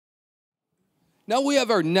Now we have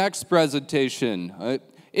our next presentation.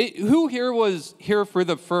 Who here was here for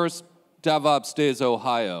the first DevOps Days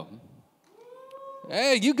Ohio?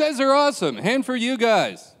 Hey, you guys are awesome. Hand for you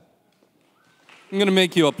guys. I'm going to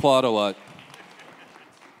make you applaud a lot.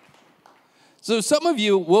 So some of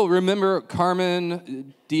you will remember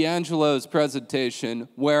Carmen D'Angelo's presentation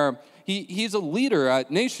where he's a leader at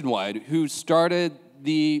Nationwide who started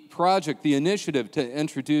the project, the initiative to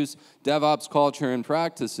introduce DevOps culture and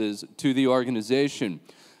practices to the organization.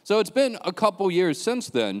 So it's been a couple years since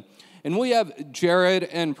then, and we have Jared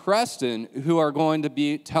and Preston who are going to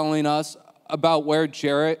be telling us about where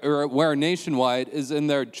Nationwide is in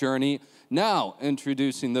their journey now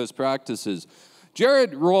introducing those practices.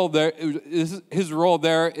 Jared's role there, his role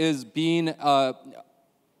there is being a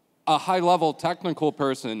high-level technical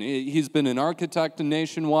person. He's been an architect in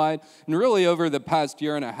Nationwide, and really over the past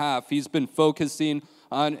year and a half, he's been focusing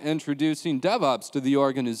on introducing DevOps to the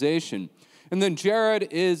organization. And then Jared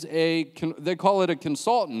is they call it a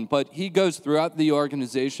consultant, but he goes throughout the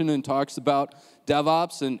organization and talks about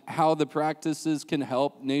DevOps and how the practices can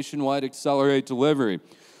help Nationwide accelerate delivery.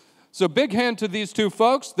 So big hand to these two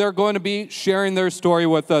folks. They're going to be sharing their story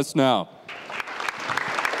with us now.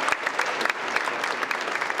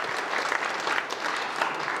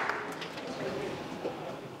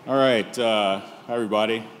 All right, hi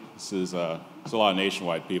everybody. There's a lot of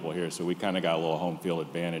Nationwide people here, so we kind of got a little home field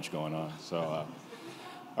advantage going on. So,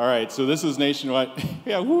 all right, so this is Nationwide.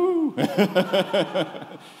 Yeah, woo!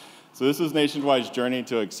 So this is Nationwide's journey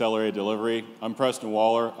to accelerate delivery. I'm Preston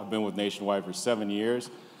Waller. I've been with Nationwide for 7 years.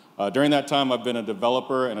 During that time, I've been a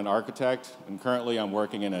developer and an architect, and currently I'm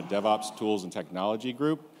working in a DevOps tools and technology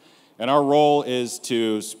group. And our role is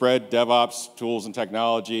to spread DevOps tools and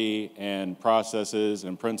technology and processes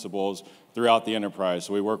and principles throughout the enterprise.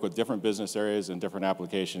 So we work with different business areas and different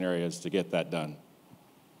application areas to get that done.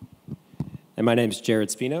 And my name is Jared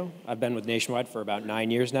Speno. I've been with Nationwide for about 9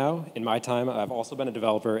 years now. In my time, I've also been a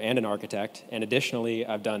developer and an architect, and additionally,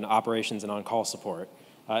 I've done operations and on-call support.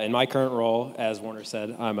 In my current role, as Warner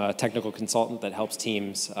said, I'm a technical consultant that helps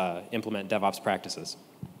teams implement DevOps practices.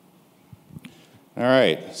 All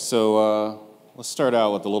right, so let's start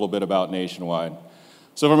out with a little bit about Nationwide.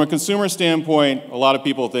 So from a consumer standpoint, a lot of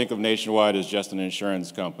people think of Nationwide as just an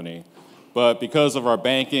insurance company. But because of our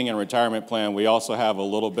banking and retirement plan, we also have a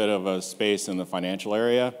little bit of a space in the financial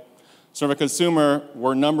area. So from a consumer,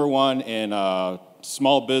 we're number one in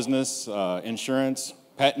small business insurance,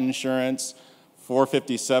 pet insurance,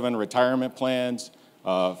 457 retirement plans,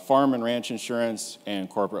 farm and ranch insurance, and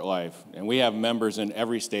corporate life. And we have members in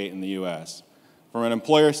every state in the US. From an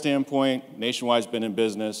employer standpoint, Nationwide's been in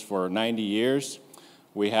business for 90 years.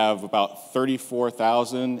 We have about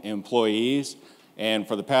 34,000 employees, and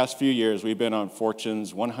for the past few years, we've been on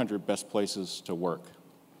Fortune's 100 Best Places to Work.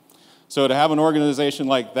 So to have an organization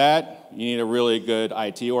like that, you need a really good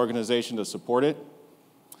IT organization to support it.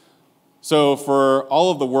 So for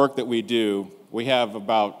all of the work that we do, we have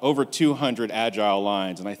about over 200 agile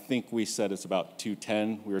lines, and I think we said it's about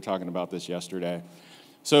 210. We were talking about this yesterday.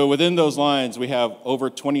 So within those lines, we have over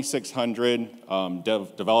 2,600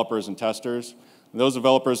 developers and testers. And those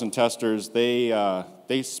developers and testers, they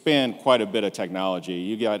span quite a bit of technology.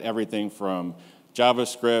 You got everything from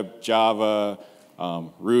JavaScript, Java,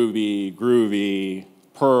 Ruby, Groovy,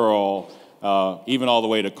 Perl, even all the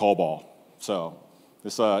way to COBOL. So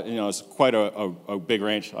this, it's quite a big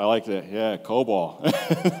range. I like it. Yeah,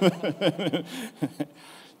 COBOL.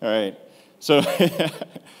 All right.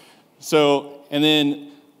 And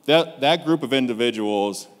then that group of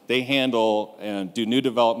individuals, they handle and do new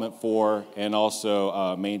development for and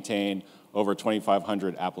also maintain over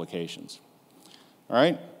 2,500 applications. All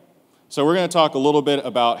right? So we're going to talk a little bit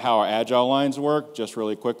about how our agile lines work, just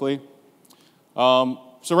really quickly.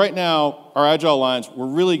 So right now, our agile lines, we're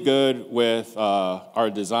really good with our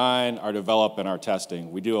design, our develop, and our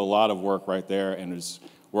testing. We do a lot of work right there, and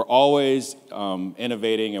we're always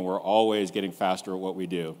innovating, and we're always getting faster at what we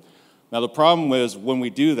do. Now, the problem is when we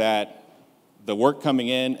do that, the work coming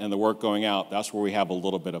in and the work going out, that's where we have a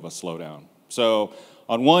little bit of a slowdown. So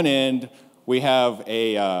on one end, we have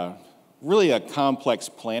really a complex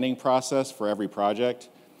planning process for every project.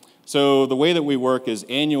 So the way that we work is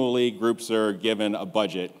annually groups are given a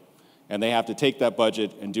budget, and they have to take that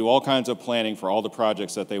budget and do all kinds of planning for all the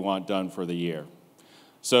projects that they want done for the year.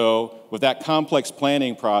 So with that complex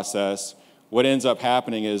planning process, what ends up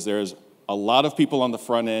happening is there's a lot of people on the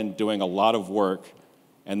front end doing a lot of work,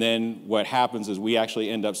 and then what happens is we actually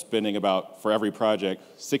end up spending about, for every project,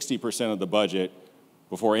 60% of the budget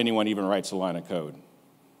before anyone even writes a line of code.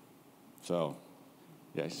 So,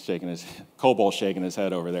 yeah, COBOL's shaking his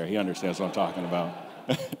head over there. He understands what I'm talking about.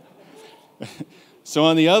 So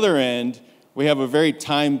on the other end, we have a very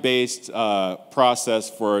time-based process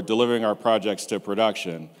for delivering our projects to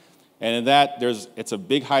production. And in that, it's a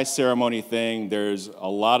big high ceremony thing. There's a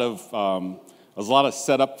lot of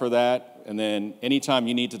setup for that. And then anytime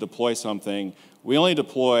you need to deploy something, we only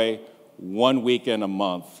deploy 1 weekend a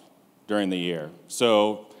month during the year.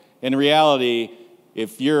 So in reality,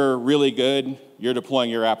 if you're really good, you're deploying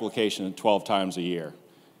your application 12 times a year.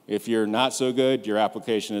 If you're not so good, your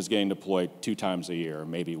application is getting deployed 2 times a year, or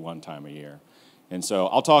maybe 1 time a year. And so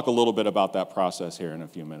I'll talk a little bit about that process here in a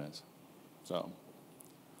few minutes. So,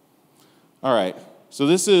 all right, so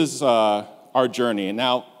this is our journey. And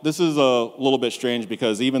now, this is a little bit strange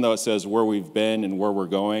because even though it says where we've been and where we're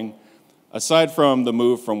going, aside from the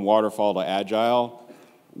move from waterfall to agile,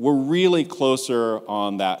 we're really closer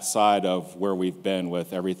on that side of where we've been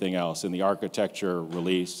with everything else in the architecture,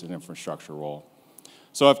 release, and infrastructure role.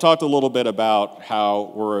 So I've talked a little bit about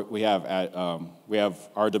how we have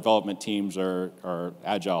our development teams are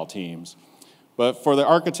agile teams. But for the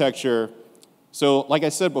architecture, so like I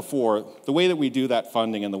said before, the way that we do that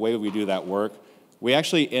funding and the way that we do that work, we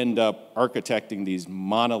actually end up architecting these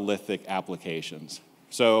monolithic applications.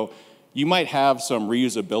 So you might have some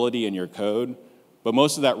reusability in your code, but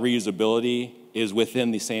most of that reusability is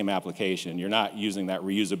within the same application. You're not using that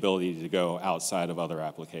reusability to go outside of other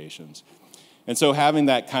applications. And so having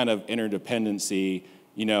that kind of interdependency,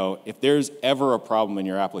 if there's ever a problem in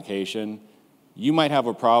your application, you might have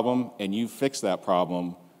a problem and you fix that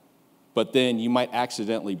problem, but then you might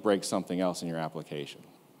accidentally break something else in your application.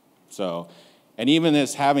 So, and even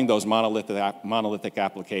as having those monolithic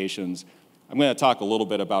applications, I'm going to talk a little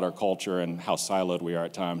bit about our culture and how siloed we are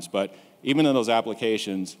at times, but even in those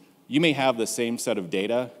applications, you may have the same set of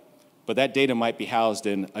data, but that data might be housed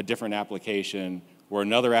in a different application where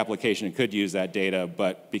another application could use that data,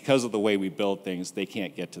 but because of the way we build things, they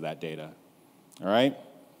can't get to that data. All right?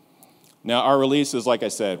 Now, our releases, like I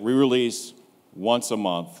said, we release once a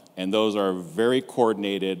month, and those are very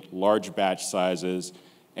coordinated, large batch sizes,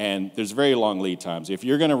 and there's very long lead times. If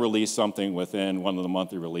you're going to release something within one of the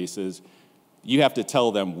monthly releases, you have to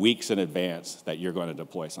tell them weeks in advance that you're going to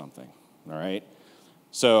deploy something, all right?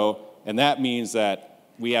 So, and that means that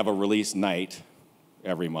we have a release night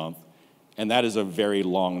every month, and that is a very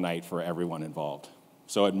long night for everyone involved.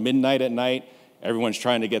 So at midnight at night, everyone's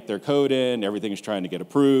trying to get their code in, everything's trying to get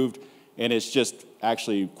approved, and it's just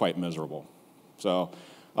actually quite miserable. So,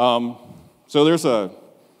 there's a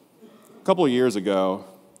couple of years ago,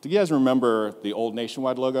 do you guys remember the old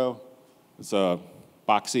Nationwide logo? It's a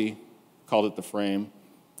boxy, called it the frame,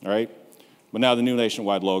 all right? But now the new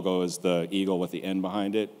Nationwide logo is the eagle with the N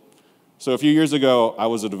behind it. So a few years ago, I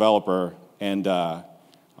was a developer, and I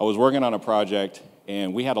was working on a project,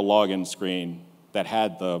 and we had a login screen that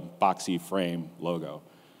had the boxy frame logo.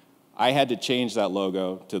 I had to change that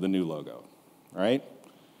logo to the new logo, all right?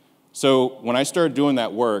 So when I started doing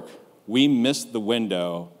that work, we missed the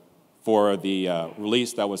window for the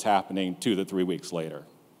release that was happening 2 to 3 weeks later.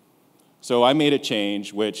 So I made a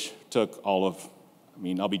change, which took I'll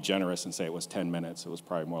be generous and say it was 10 minutes. It was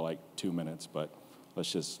probably more like 2 minutes, but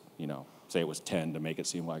let's just, say it was 10 to make it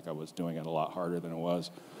seem like I was doing it a lot harder than it was.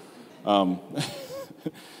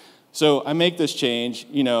 So I make this change.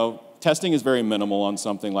 Testing is very minimal on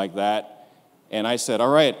something like that. And I said, all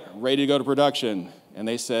right, ready to go to production. And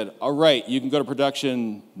they said, all right, you can go to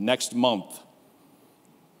production next month.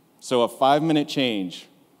 So a 5-minute change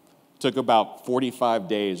took about 45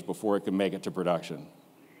 days before it could make it to production.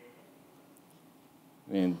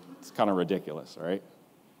 I mean, it's kind of ridiculous, right?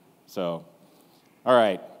 So, all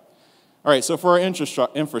right, so for our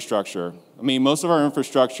infrastructure, most of our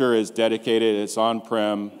infrastructure is dedicated, it's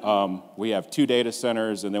on-prem. We have 2 data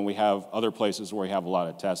centers, and then we have other places where we have a lot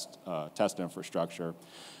of test infrastructure.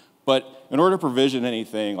 But in order to provision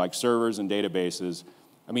anything like servers and databases,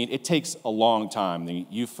 it takes a long time.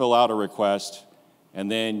 You fill out a request,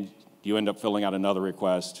 and then you end up filling out another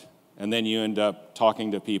request, and then you end up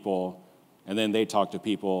talking to people, and then they talk to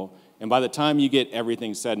people. And by the time you get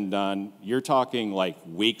everything said and done, you're talking like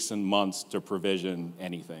weeks and months to provision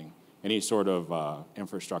anything, any sort of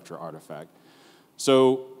infrastructure artifact.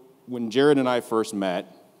 So when Jared and I first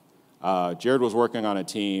met, Jared was working on a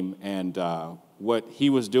team, and what he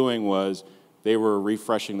was doing was they were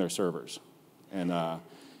refreshing their servers. And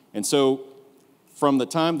so from the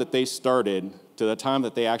time that they started to the time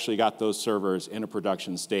that they actually got those servers in a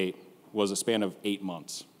production state was a span of 8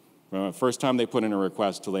 months. From the first time they put in a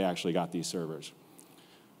request till they actually got these servers.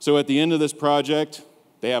 So at the end of this project,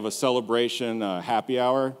 they have a celebration happy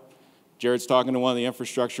hour. Jared's talking to one of the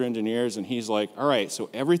infrastructure engineers, and he's like, all right, so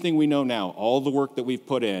everything we know now, all the work that we've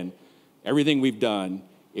put in, everything we've done,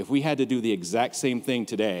 if we had to do the exact same thing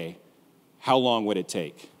today, how long would it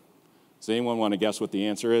take? Does anyone want to guess what the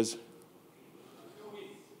answer is? 2 weeks.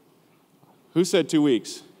 Who said 2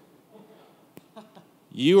 weeks?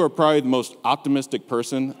 You are probably the most optimistic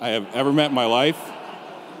person I have ever met in my life.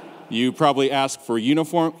 You probably asked for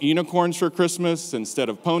unicorns for Christmas instead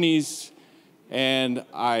of ponies, and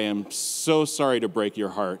I am so sorry to break your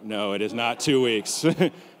heart. No, it is not 2 weeks.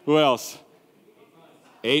 Who else?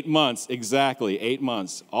 8 months, exactly, 8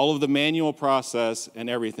 months. All of the manual process and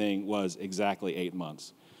everything was exactly 8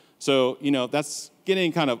 months. So, that's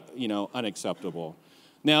getting kind of, unacceptable.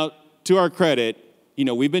 Now, to our credit,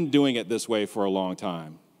 we've been doing it this way for a long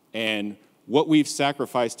time. And what we've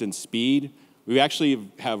sacrificed in speed, we actually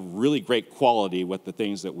have really great quality with the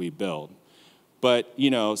things that we build. But,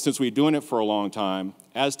 since we've been doing it for a long time,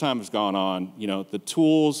 as time has gone on, the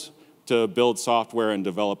tools to build software and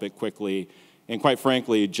develop it quickly, and quite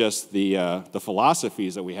frankly, just the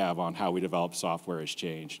philosophies that we have on how we develop software has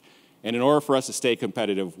changed. And in order for us to stay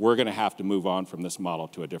competitive, we're going to have to move on from this model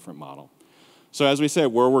to a different model. So as we said,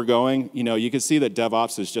 where we're going, you can see that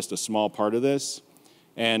DevOps is just a small part of this.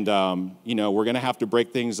 And, we're going to have to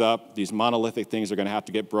break things up. These monolithic things are going to have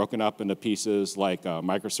to get broken up into pieces like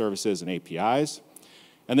microservices and APIs.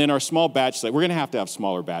 And then our small batch size, we're going to have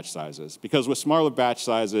smaller batch sizes. Because with smaller batch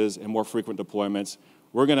sizes and more frequent deployments,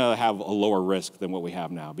 we're going to have a lower risk than what we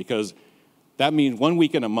have now. Because that means 1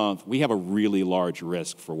 week in a month, we have a really large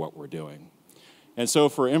risk for what we're doing. And so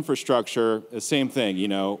for infrastructure, the same thing.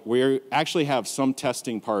 We actually have some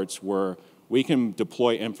testing parts where we can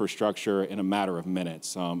deploy infrastructure in a matter of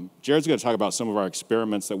minutes. Jared's going to talk about some of our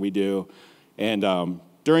experiments that we do. And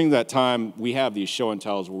during that time, we have these show and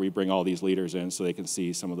tells where we bring all these leaders in so they can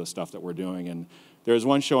see some of the stuff that we're doing. And there's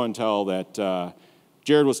one show and tell that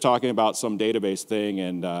Jared was talking about some database thing,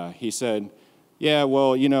 and he said, yeah,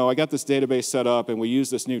 well, I got this database set up, and we use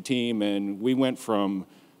this new team, and we went from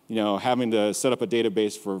having to set up a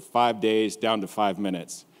database for 5 days down to 5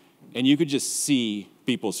 minutes. And you could just see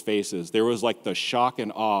people's faces. There was like the shock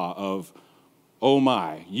and awe of, oh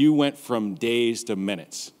my, you went from days to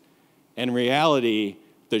minutes. In reality,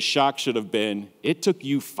 the shock should have been, it took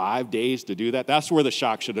you 5 days to do that? That's where the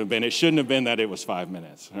shock should have been. It shouldn't have been that it was 5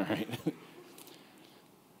 minutes, all right?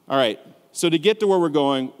 All right, so to get to where we're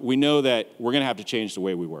going, we know that we're going to have to change the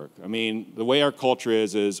way we work. I mean, the way our culture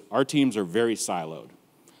is our teams are very siloed.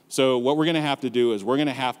 So what we're going to have to do is we're going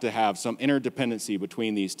to have some interdependency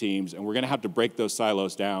between these teams, and we're going to have to break those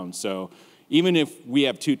silos down. So even if we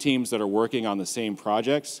have 2 teams that are working on the same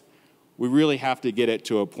projects, we really have to get it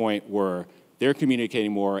to a point where they're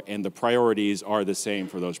communicating more and the priorities are the same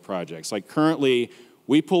for those projects. Like currently,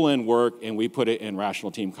 we pull in work and we put it in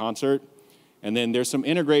Rational Team Concert, and then there's some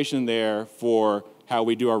integration there for how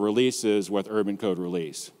we do our releases with Urban Code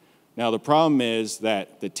Release. Now, the problem is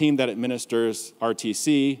that the team that administers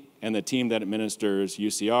RTC and the team that administers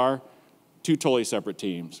UCR, 2 totally separate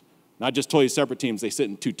teams. Not just totally separate teams, they sit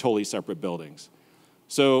in 2 totally separate buildings.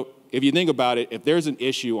 So if you think about it, if there's an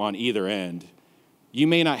issue on either end, you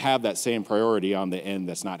may not have that same priority on the end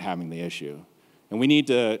that's not having the issue. And we need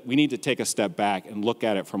to take a step back and look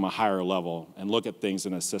at it from a higher level and look at things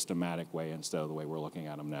in a systematic way instead of the way we're looking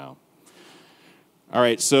at them now. All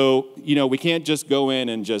right, so, we can't just go in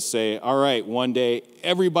and just say, all right, one day,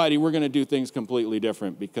 everybody, we're going to do things completely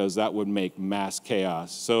different because that would make mass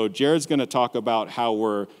chaos. So Jared's going to talk about how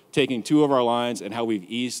we're taking 2 of our lines and how we've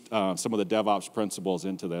eased some of the DevOps principles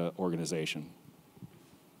into the organization.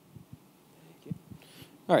 Thank you.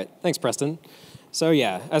 All right, thanks, Preston. So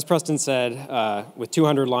yeah, as Preston said, with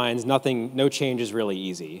 200 lines, no change is really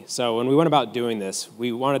easy. So when we went about doing this,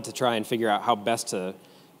 we wanted to try and figure out how best to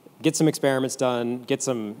get some experiments done, get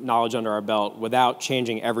some knowledge under our belt without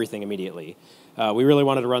changing everything immediately. We really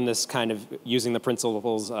wanted to run this kind of using the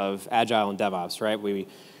principles of Agile and DevOps, right?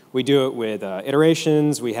 We do it with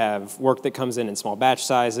iterations. We have work that comes in small batch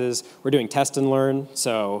sizes. We're doing test and learn.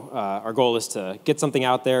 So our goal is to get something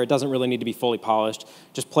out there. It doesn't really need to be fully polished.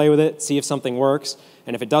 Just play with it, see if something works.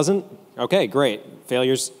 And if it doesn't, okay, great.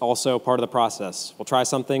 Failure's also part of the process. We'll try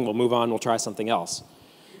something, we'll move on, we'll try something else.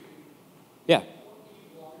 Yeah.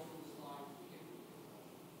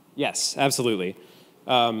 Yes, absolutely.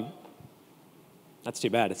 That's too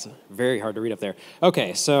bad. It's very hard to read up there.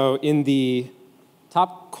 Okay, so in the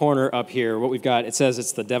top corner up here, what we've got, it says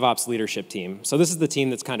it's the DevOps leadership team. So this is the team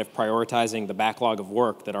that's kind of prioritizing the backlog of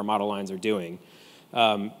work that our model lines are doing.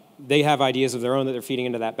 They have ideas of their own that they're feeding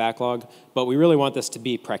into that backlog, but we really want this to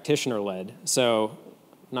be practitioner-led. So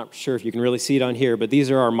I'm not sure if you can really see it on here, but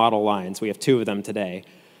these are our model lines. We have 2 of them today.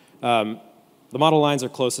 The model lines are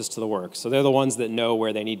closest to the work, so they're the ones that know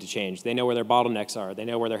where they need to change. They know where their bottlenecks are. They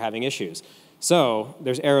know where they're having issues. So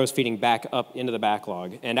there's arrows feeding back up into the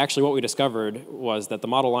backlog. And actually what we discovered was that the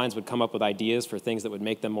model lines would come up with ideas for things that would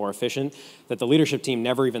make them more efficient that the leadership team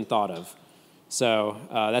never even thought of. So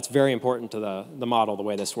that's very important to the model, the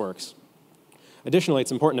way this works. Additionally,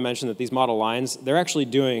 it's important to mention that these model lines, they're actually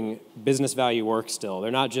doing business value work still.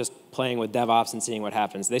 They're not just playing with DevOps and seeing what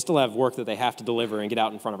happens. They still have work that they have to deliver and get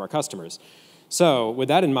out in front of our customers. So with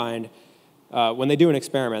that in mind, when they do an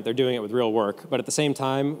experiment, they're doing it with real work, but at the same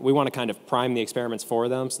time, we want to kind of prime the experiments for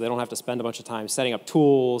them so they don't have to spend a bunch of time setting up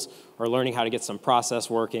tools or learning how to get some process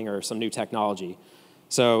working or some new technology.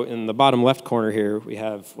 So in the bottom left corner here, we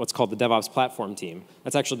have what's called the DevOps platform team.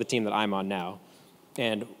 That's actually the team that I'm on now,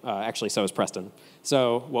 and actually so is Preston.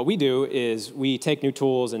 So what we do is we take new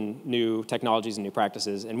tools and new technologies and new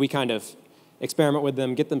practices, and we kind of experiment with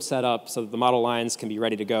them, get them set up so that the model lines can be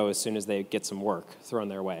ready to go as soon as they get some work thrown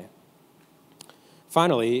their way.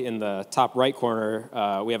 Finally, in the top right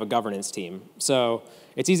corner, we have a governance team. So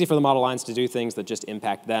it's easy for the model lines to do things that just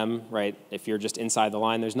impact them, right? If you're just inside the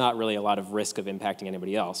line, there's not really a lot of risk of impacting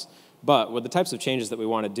anybody else. But with the types of changes that we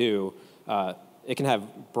want to do, it can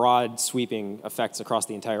have broad, sweeping effects across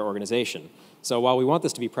the entire organization. So while we want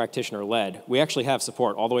this to be practitioner-led, we actually have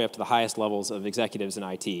support all the way up to the highest levels of executives in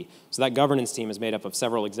IT. So that governance team is made up of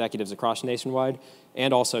several executives across Nationwide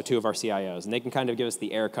and also 2 of our CIOs. And they can kind of give us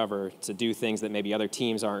the air cover to do things that maybe other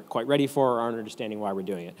teams aren't quite ready for or aren't understanding why we're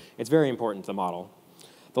doing it. It's very important to the model.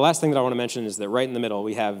 The last thing that I want to mention is that right in the middle,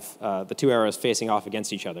 we have the 2 arrows facing off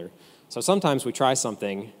against each other. So sometimes we try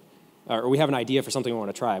something, or we have an idea for something we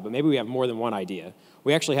want to try, but maybe we have more than one idea.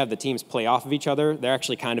 We actually have the teams play off of each other. They're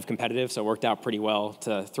actually kind of competitive, so it worked out pretty well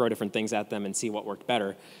to throw different things at them and see what worked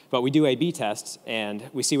better. But we do A/B tests, and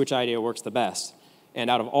we see which idea works the best. And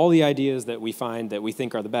out of all the ideas that we find that we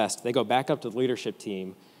think are the best, they go back up to the leadership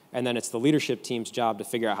team, and then it's the leadership team's job to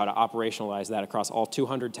figure out how to operationalize that across all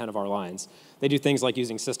 210 of our lines. They do things like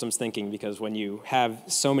using systems thinking, because when you have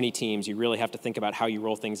so many teams, you really have to think about how you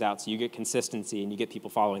roll things out so you get consistency and you get people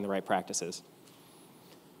following the right practices.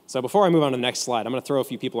 So before I move on to the next slide, I'm going to throw a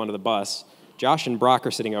few people under the bus. Josh and Brock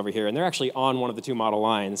are sitting over here, and they're actually on one of the 2 model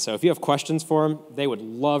lines. So if you have questions for them, they would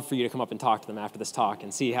love for you to come up and talk to them after this talk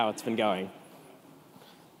and see how it's been going.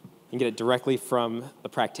 You can get it directly from the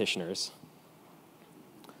practitioners.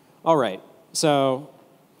 All right, so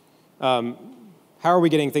how are we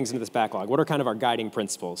getting things into this backlog? What are kind of our guiding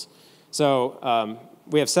principles? So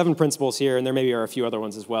we have 7 principles here, and there maybe are a few other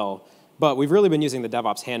ones as well. But we've really been using the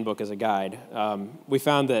DevOps Handbook as a guide. We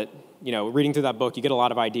found that, reading through that book, you get a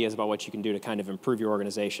lot of ideas about what you can do to kind of improve your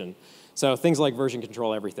organization. So things like version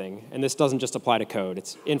control everything. And this doesn't just apply to code.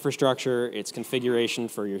 It's infrastructure, it's configuration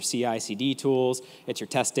for your CI/CD tools, it's your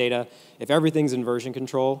test data. If everything's in version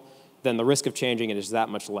control, then the risk of changing it is that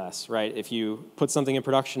much less, right? If you put something in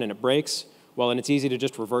production and it breaks, well, then it's easy to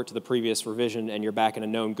just revert to the previous revision and you're back in a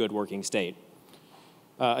known good working state.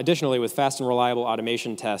 Additionally, with fast and reliable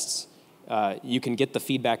automation tests, you can get the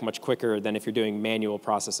feedback much quicker than if you're doing manual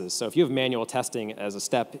processes. So if you have manual testing as a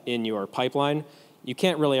step in your pipeline, you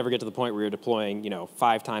can't really ever get to the point where you're deploying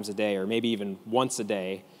 5 times a day or maybe even once a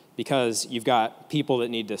day because you've got people that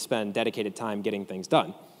need to spend dedicated time getting things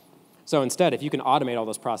done. So instead, if you can automate all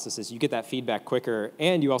those processes, you get that feedback quicker,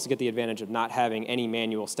 and you also get the advantage of not having any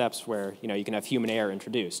manual steps where you can have human error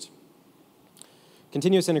introduced.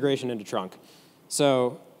 Continuous integration into trunk.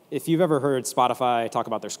 So if you've ever heard Spotify talk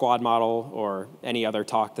about their squad model or any other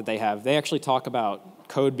talk that they have, they actually talk about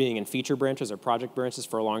code being in feature branches or project branches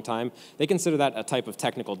for a long time. They consider that a type of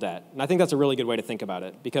technical debt. And I think that's a really good way to think about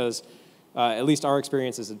it because at least our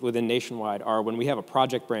experiences within Nationwide are when we have a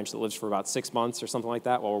project branch that lives for about 6 months or something like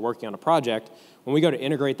that while we're working on a project, when we go to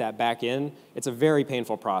integrate that back in, it's a very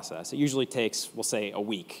painful process. It usually takes, we'll say, a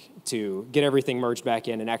week to get everything merged back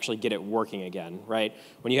in and actually get it working again, right?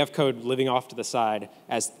 When you have code living off to the side,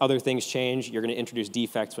 as other things change, you're going to introduce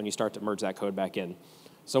defects when you start to merge that code back in.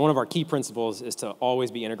 So one of our key principles is to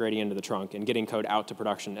always be integrating into the trunk and getting code out to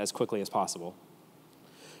production as quickly as possible.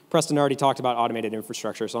 Preston already talked about automated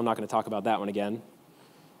infrastructure, so I'm not going to talk about that one again.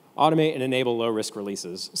 Automate and enable low-risk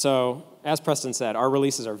releases. So as Preston said, our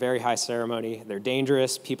releases are very high ceremony. They're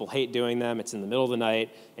dangerous. People hate doing them. It's in the middle of the night.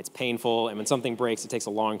 It's painful. And when something breaks, it takes a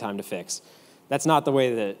long time to fix. That's not the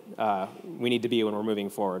way that we need to be when we're moving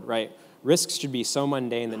forward, right? Risks should be so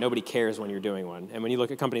mundane that nobody cares when you're doing one. And when you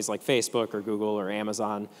look at companies like Facebook or Google or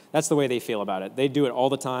Amazon, that's the way they feel about it. They do it all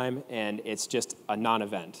the time, and it's just a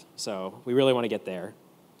non-event. So we really want to get there.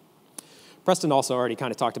 Preston also already kind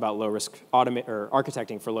of talked about low-risk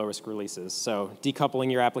architecting for low-risk releases. So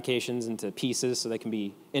decoupling your applications into pieces so they can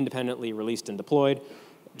be independently released and deployed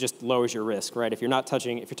just lowers your risk, right? If you're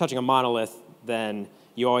touching a monolith, then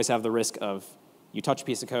you always have the risk of you touch a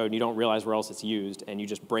piece of code and you don't realize where else it's used, and you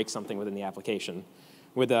just break something within the application.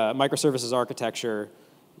 With a microservices architecture,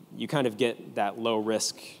 you kind of get that low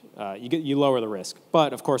risk, you lower the risk.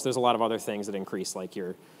 But of course, there's a lot of other things that increase, like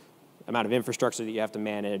your amount of infrastructure that you have to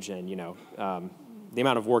manage, and the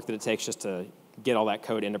amount of work that it takes just to get all that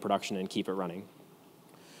code into production and keep it running.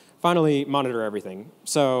 Finally, monitor everything.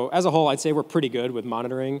 So as a whole, I'd say we're pretty good with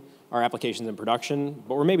monitoring our applications in production,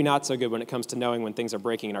 but we're maybe not so good when it comes to knowing when things are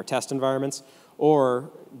breaking in our test environments,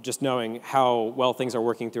 or just knowing how well things are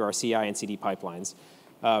working through our CI and CD pipelines.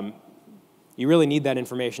 You really need that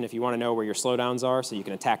information if you want to know where your slowdowns are, so you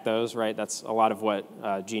can attack those, right? That's a lot of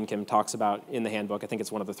what Gene Kim talks about in the handbook. I think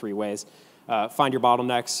it's one of the 3 ways. Find your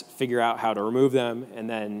bottlenecks, figure out how to remove them, and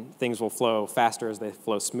then things will flow faster as they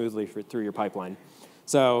flow smoothly through your pipeline.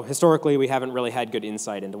 So historically, we haven't really had good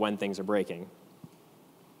insight into when things are breaking.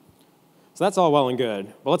 So that's all well and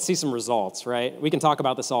good, but let's see some results, right? We can talk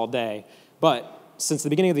about this all day, but since the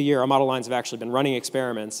beginning of the year, our model lines have actually been running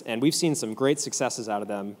experiments, and we've seen some great successes out of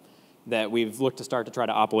them that we've looked to start to try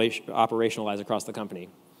to operationalize across the company.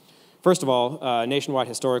 First of all, Nationwide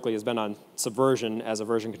historically has been on Subversion as a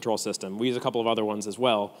version control system. We use a couple of other ones as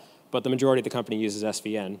well, but the majority of the company uses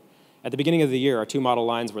SVN. At the beginning of the year, our 2 model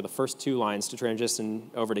lines were the first 2 lines to transition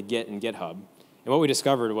over to Git and GitHub. And what we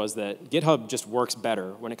discovered was that GitHub just works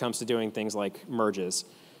better when it comes to doing things like merges.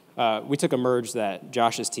 We took a merge that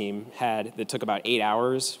Josh's team had that took about 8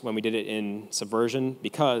 hours when we did it in Subversion,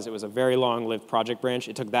 because it was a very long-lived project branch.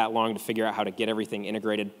 It took that long to figure out how to get everything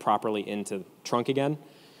integrated properly into Trunk again.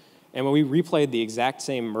 And when we replayed the exact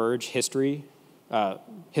same merge history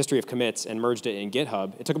of commits and merged it in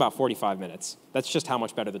GitHub, it took about 45 minutes. That's just how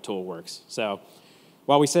much better the tool works. So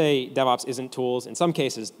while we say DevOps isn't tools, in some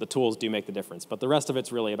cases the tools do make the difference, but the rest of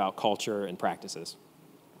it's really about culture and practices.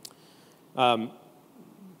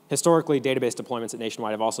 Historically, database deployments at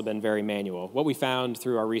Nationwide have also been very manual. What we found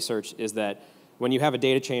through our research is that when you have a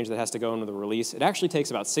data change that has to go into the release, it actually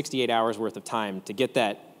takes about 68 hours worth of time to get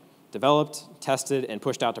that developed, tested, and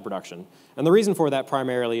pushed out to production. And the reason for that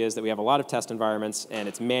primarily is that we have a lot of test environments, and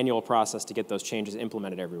it's a manual process to get those changes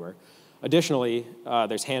implemented everywhere. Additionally,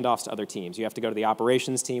 there's handoffs to other teams. You have to go to the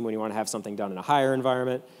operations team when you want to have something done in a higher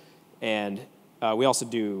environment, and we also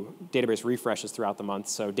do database refreshes throughout the month,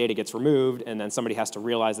 so data gets removed, and then somebody has to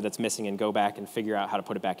realize that it's missing and go back and figure out how to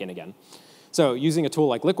put it back in again. So using a tool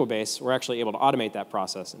like Liquibase, we're actually able to automate that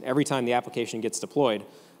process, and every time the application gets deployed,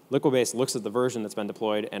 Liquibase looks at the version that's been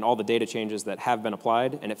deployed and all the data changes that have been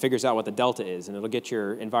applied, and it figures out what the delta is, and it'll get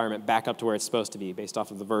your environment back up to where it's supposed to be based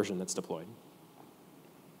off of the version that's deployed.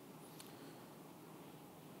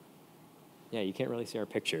 Yeah, you can't really see our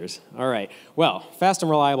pictures. All right. Well, fast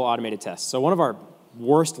and reliable automated tests. So one of our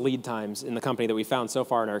worst lead times in the company that we found so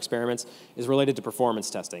far in our experiments is related to performance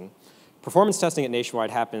testing. Performance testing at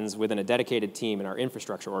Nationwide happens within a dedicated team in our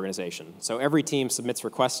infrastructure organization. So every team submits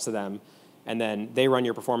requests to them, and then they run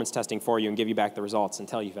your performance testing for you and give you back the results and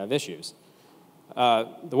tell you if you have issues. The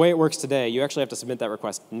way it works today, you actually have to submit that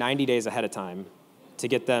request 90 days ahead of time to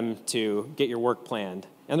get them to get your work planned.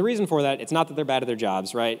 And the reason for that, it's not that they're bad at their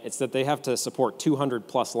jobs, right? It's that they have to support 200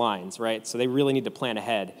 plus lines, right? So they really need to plan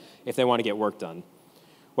ahead if they want to get work done.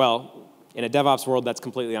 Well, in a DevOps world, that's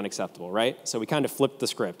completely unacceptable, right? So we kind of flipped the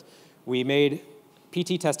script. We made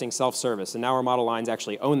PT testing self-service, and now our model lines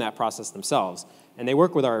actually own that process themselves. And they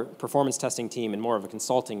work with our performance testing team in more of a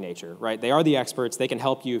consulting nature, right? They are the experts. They can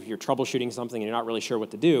help you if you're troubleshooting something and you're not really sure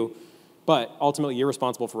what to do, but ultimately you're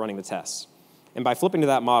responsible for running the tests. And by flipping to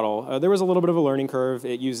that model, there was a little bit of a learning curve.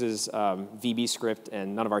 It uses VB script,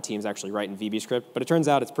 and none of our teams actually write in VB script, but it turns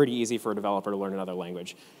out it's pretty easy for a developer to learn another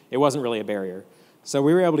language. It wasn't really a barrier. So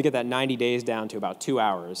we were able to get that 90 days down to about 2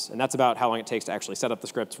 hours, and that's about how long it takes to actually set up the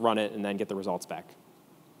script, run it, and then get the results back.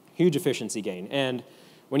 Huge efficiency gain. And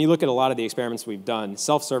when you look at a lot of the experiments we've done,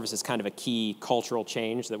 self-service is kind of a key cultural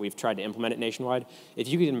change that we've tried to implement at Nationwide. If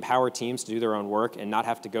you can empower teams to do their own work and not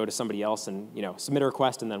have to go to somebody else and submit a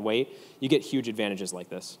request and then wait, you get huge advantages like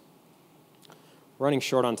this. We're running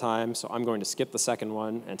short on time, so I'm going to skip the second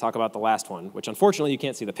one and talk about the last one, which unfortunately you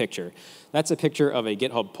can't see the picture. That's a picture of a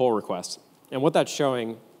GitHub pull request. And what that's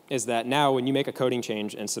showing is that now when you make a coding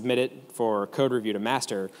change and submit it for code review to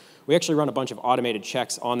master, we actually run a bunch of automated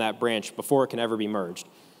checks on that branch before it can ever be merged.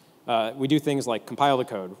 We do things like compile the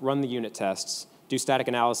code, run the unit tests, do static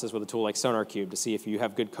analysis with a tool like SonarQube to see if you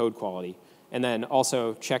have good code quality, and then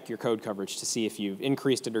also check your code coverage to see if you've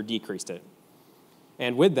increased it or decreased it.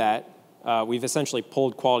 And with that, we've essentially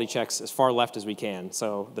pulled quality checks as far left as we can.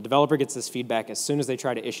 So the developer gets this feedback as soon as they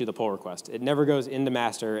try to issue the pull request. It never goes into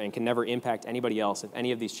master and can never impact anybody else if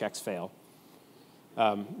any of these checks fail.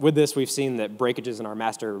 With this, we've seen that breakages in our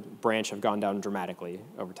master branch have gone down dramatically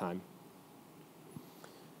over time.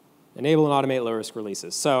 Enable and automate low-risk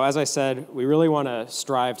releases. So as I said, we really want to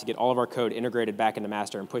strive to get all of our code integrated back into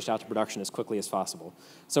master and pushed out to production as quickly as possible.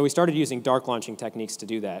 So we started using dark launching techniques to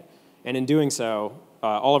do that. And in doing so,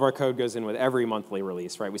 all of our code goes in with every monthly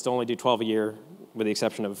release, right? We still only do 12 a year, with the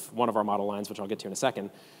exception of one of our model lines, which I'll get to in a second.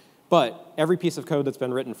 But every piece of code that's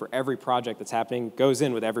been written for every project that's happening goes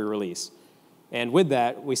in with every release. And with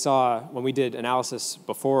that, we saw, when we did analysis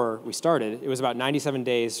before we started, it was about 97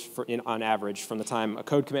 days on average from the time a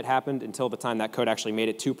code commit happened until the time that code actually made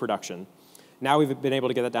it to production. Now we've been able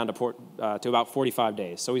to get that down to about 45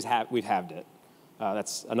 days, so we've halved it.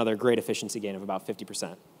 That's another great efficiency gain of about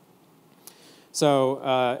 50%.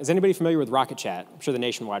 So is anybody familiar with Rocket Chat? I'm sure the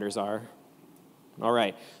Nationwiders are. All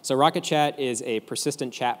right, so Rocket Chat is a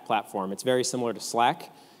persistent chat platform. It's very similar to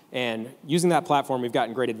Slack. And using that platform, we've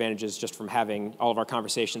gotten great advantages just from having all of our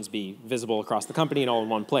conversations be visible across the company and all in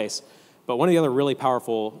one place. But one of the other really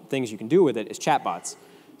powerful things you can do with it is chatbots.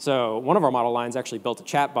 So one of our model lines actually built a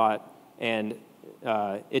chatbot, and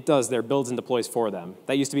it does their builds and deploys for them.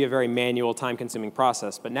 That used to be a very manual, time-consuming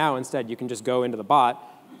process, but now instead you can just go into the bot,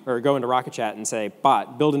 or go into Rocket Chat and say,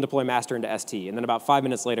 bot, build and deploy master into ST, and then about 5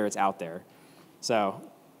 minutes later it's out there. So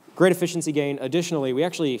great efficiency gain. Additionally, we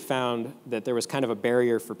actually found that there was kind of a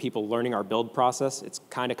barrier for people learning our build process. It's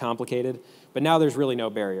kind of complicated, but now there's really no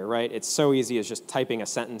barrier, right? It's so easy as just typing a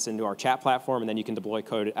sentence into our chat platform, and then you can deploy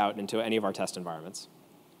code out into any of our test environments.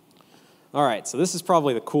 All right, so this is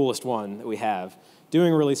probably the coolest one that we have.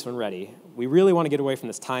 Doing release when ready. We really want to get away from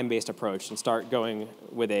this time-based approach and start going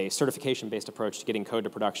with a certification-based approach to getting code to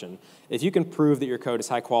production. If you can prove that your code is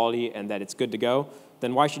high quality and that it's good to go,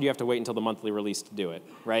 then why should you have to wait until the monthly release to do it,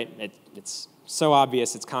 right? It's so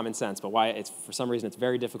obvious, it's common sense, but for some reason it's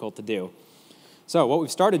very difficult to do. So what we've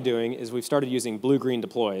started doing is we've started using blue-green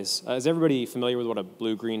deploys. Is everybody familiar with what a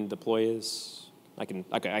blue-green deploy is? I can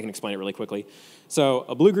explain it really quickly. So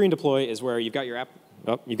a blue-green deploy is where you've got your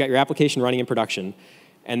application running in production,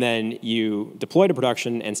 and then you deploy to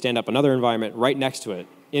production and stand up another environment right next to it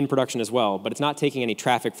in production as well, but it's not taking any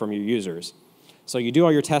traffic from your users. So you do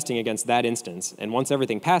all your testing against that instance, and once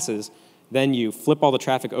everything passes, then you flip all the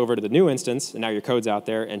traffic over to the new instance, and now your code's out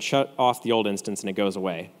there, and shut off the old instance, and it goes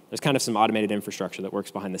away. There's kind of some automated infrastructure that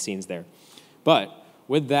works behind the scenes there. But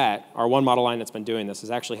with that, our one model line that's been doing this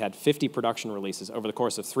has actually had 50 production releases over the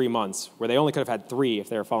course of 3 months, where they only could have had 3 if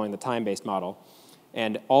they were following the time-based model.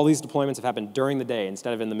 And all these deployments have happened during the day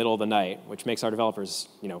instead of in the middle of the night, which makes our developers,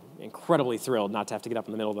 incredibly thrilled not to have to get up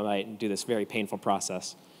in the middle of the night and do this very painful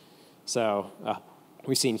process. So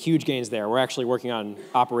we've seen huge gains there. We're actually working on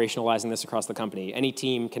operationalizing this across the company. Any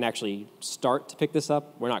team can actually start to pick this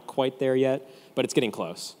up. We're not quite there yet, but it's getting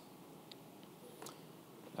close.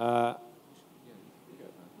 Yeah,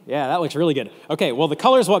 that looks really good. Okay, well, the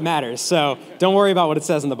color is what matters, so don't worry about what it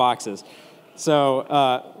says in the boxes.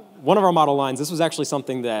 So one of our model lines, this was actually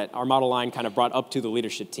something that our model line kind of brought up to the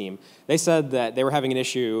leadership team. They said that they were having an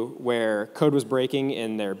issue where code was breaking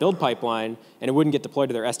in their build pipeline, and it wouldn't get deployed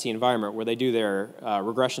to their ST environment where they do their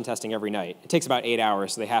regression testing every night. It takes about 8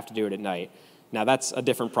 hours, so they have to do it at night. Now, that's a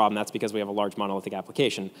different problem. That's because we have a large monolithic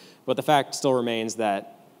application. But the fact still remains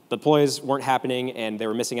that the deploys weren't happening, and they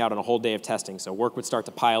were missing out on a whole day of testing. So work would start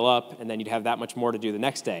to pile up, and then you'd have that much more to do the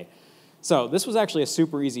next day. So this was actually a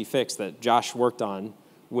super easy fix that Josh worked on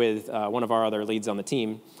with one of our other leads on the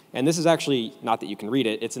team. And this is actually, not that you can read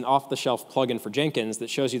it, it's an off-the-shelf plugin for Jenkins that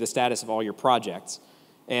shows you the status of all your projects.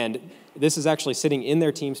 And this is actually sitting in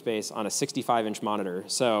their team space on a 65-inch monitor.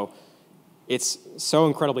 So it's so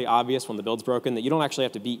incredibly obvious when the build's broken that you don't actually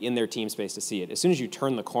have to be in their team space to see it. As soon as you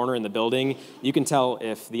turn the corner in the building, you can tell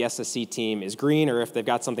if the SSC team is green or if they've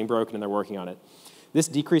got something broken and they're working on it. This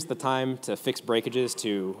decreased the time to fix breakages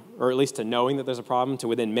to, or at least to knowing that there's a problem, to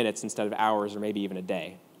within minutes instead of hours or maybe even a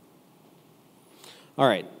day. All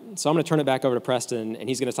right, so I'm going to turn it back over to Preston, and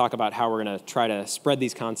he's going to talk about how we're going to try to spread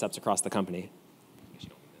these concepts across the company.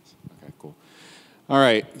 Okay, cool. All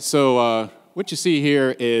right, so what you see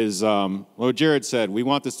here is, what Jared said, we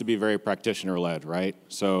want this to be very practitioner-led, right?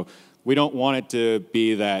 So we don't want it to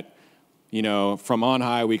be that, from on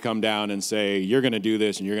high we come down and say, you're going to do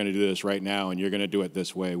this and you're going to do this right now and you're going to do it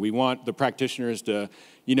this way. We want the practitioners to,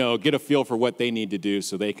 get a feel for what they need to do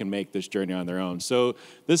so they can make this journey on their own. So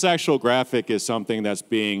this actual graphic is something that's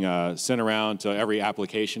being sent around to every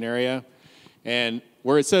application area. And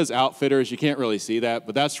where it says outfitters, you can't really see that,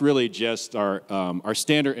 but that's really just our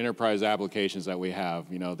standard enterprise applications that we have.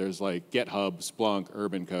 There's like GitHub, Splunk,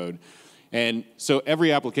 Urban Code. And so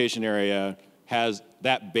every application area has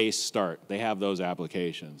that base start. They have those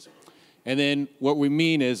applications. And then what we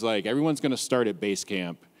mean is like everyone's going to start at base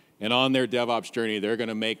camp, and on their DevOps journey, they're going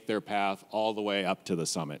to make their path all the way up to the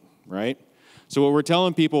summit, right? So what we're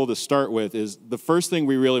telling people to start with is the first thing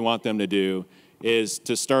we really want them to do is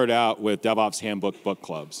to start out with DevOps Handbook book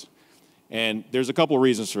clubs. And there's a couple of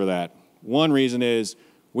reasons for that. One reason is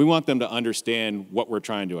we want them to understand what we're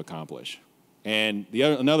trying to accomplish. And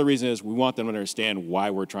another reason is we want them to understand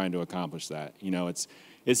why we're trying to accomplish that. You know, it's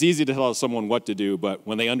easy to tell someone what to do, but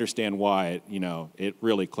when they understand why, it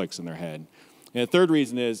really clicks in their head. And the third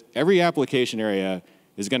reason is every application area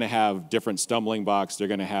is going to have different stumbling blocks. They're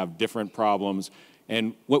going to have different problems.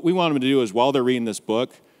 And what we want them to do is while they're reading this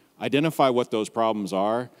book, identify what those problems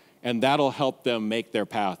are, and that'll help them make their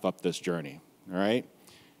path up this journey, all right?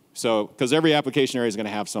 So, because every application area is going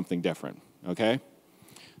to have something different, okay?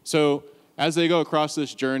 So, as they go across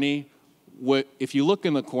this journey, if you look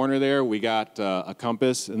in the corner there, we got a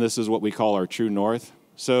compass, and this is what we call our true north.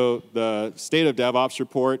 So, the State of DevOps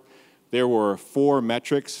report, there were 4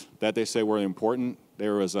 metrics that they say were important.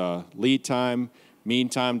 There was lead time, mean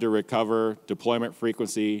time to recover, deployment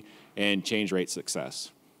frequency, and change rate success.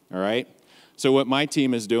 All right? So what my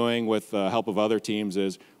team is doing with the help of other teams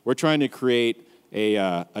is we're trying to create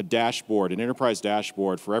a dashboard, an enterprise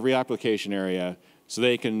dashboard for every application area so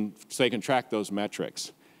they can track those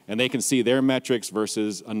metrics. And they can see their metrics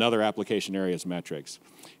versus another application area's metrics.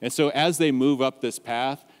 And so as they move up this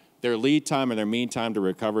path, their lead time and their mean time to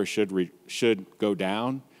recover should go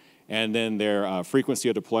down, and then their frequency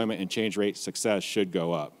of deployment and change rate success should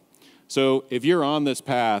go up. So if you're on this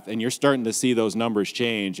path and you're starting to see those numbers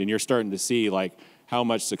change and you're starting to see like how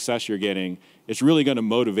much success you're getting, it's really going to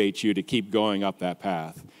motivate you to keep going up that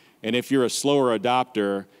path. And if you're a slower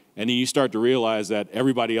adopter and then you start to realize that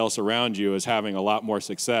everybody else around you is having a lot more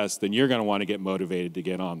success, then you're going to want to get motivated to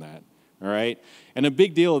get on that, all right? And a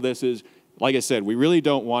big deal of this is, like I said, we really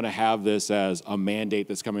don't want to have this as a mandate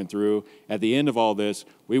that's coming through. At the end of all this,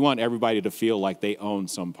 we want everybody to feel like they own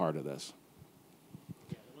some part of this.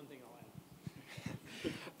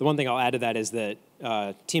 The one thing I'll add to that is that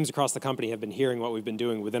teams across the company have been hearing what we've been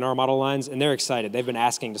doing within our model lines, and they're excited. They've been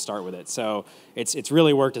asking to start with it. So it's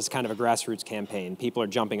really worked as kind of a grassroots campaign. People are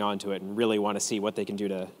jumping onto it and really want to see what they can do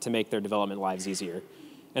to make their development lives easier.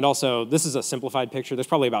 And also, this is a simplified picture. There's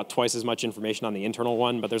probably about twice as much information on the internal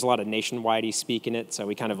one, but there's a lot of nationwide speak in it, so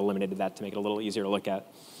we kind of eliminated that to make it a little easier to look at.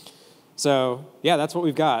 So yeah, that's what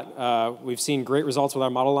we've got. We've seen great results with our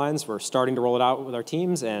model lines. We're starting to roll it out with our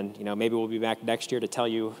teams, and maybe we'll be back next year to tell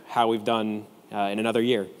you how we've done in another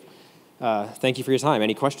year. Thank you for your time.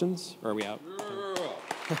 Any questions, or are we out?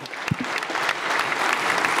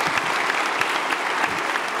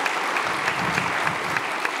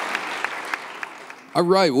 All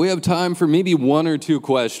right, we have time for maybe 1 or 2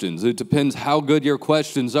 questions. It depends how good your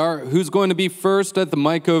questions are. Who's going to be first at the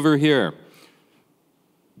mic over here?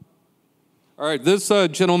 All right, this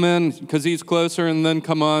gentleman, because he's closer, and then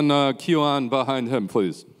come on, queue on behind him,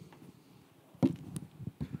 please.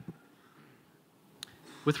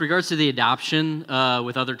 With regards to the adoption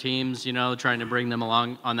with other teams, trying to bring them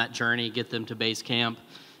along on that journey, get them to base camp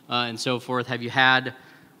and so forth, have you had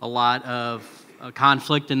a lot of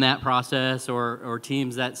conflict in that process or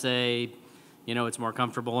teams that say, it's more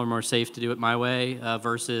comfortable or more safe to do it my way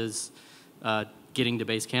versus getting to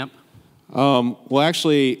base camp? Well,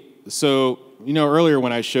 actually, so, earlier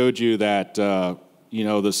when I showed you that, the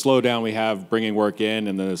slowdown we have bringing work in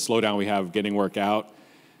and the slowdown we have getting work out,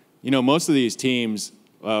 most of these teams,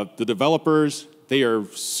 the developers, they are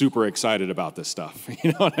super excited about this stuff.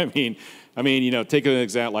 You know what I mean? Take an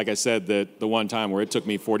example, like I said, the one time where it took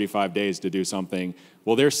me 45 days to do something.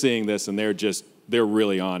 Well, they're seeing this and they're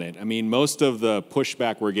really on it. Most of the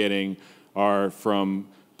pushback we're getting are from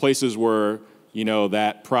places where,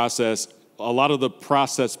 that process, a lot of the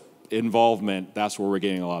process involvement, that's where we're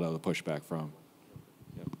getting a lot of the pushback from.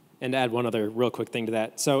 Yep. And to add one other real quick thing to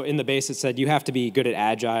that. So in the base, it said you have to be good at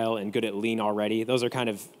Agile and good at Lean already. Those are kind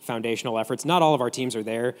of foundational efforts. Not all of our teams are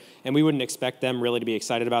there, and we wouldn't expect them really to be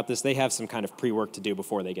excited about this. They have some kind of pre-work to do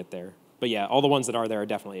before they get there. But yeah, all the ones that are there are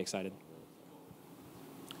definitely excited.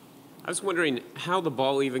 I was wondering how the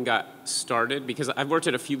ball even got started, because I've worked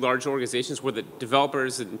at a few large organizations where the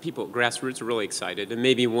developers and people at grassroots are really excited, and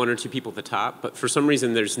maybe 1 or 2 people at the top, but for some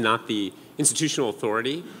reason there's not the institutional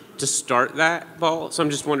authority to start that ball. So I'm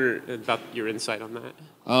just wondering about your insight on that.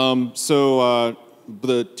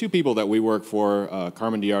 The 2 people that we work for,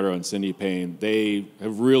 Carmen Diardo and Cindy Payne, they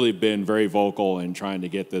have really been very vocal in trying to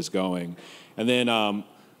get this going. And then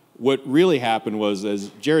what really happened was,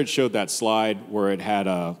 as Jared showed that slide where it had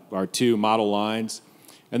our 2 model lines,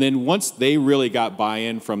 and then once they really got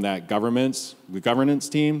buy-in from the governance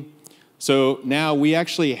team, so now we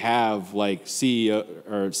actually have like CEO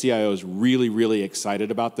or CIOs really, really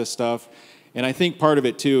excited about this stuff. And I think part of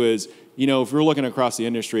it too is, if we're looking across the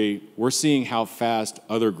industry, we're seeing how fast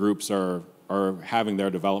other groups are having their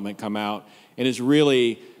development come out. And it's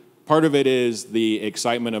really, part of it is the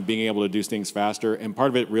excitement of being able to do things faster, and part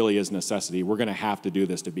of it really is necessity. We're going to have to do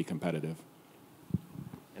this to be competitive.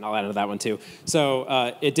 And I'll add to that one too.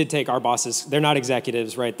 So it did take our bosses, they're not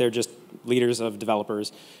executives, right? They're just leaders of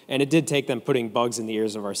developers. And it did take them putting bugs in the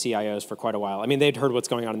ears of our CIOs for quite a while. I mean, they'd heard what's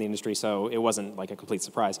going on in the industry, so it wasn't like a complete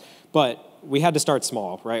surprise. But we had to start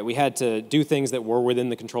small, right? We had to do things that were within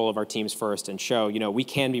the control of our teams first and show, we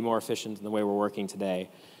can be more efficient in the way we're working today.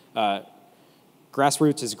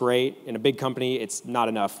 Grassroots is great. In a big company, it's not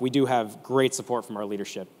enough. We do have great support from our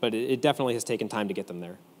leadership, but it definitely has taken time to get them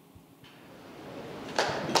there.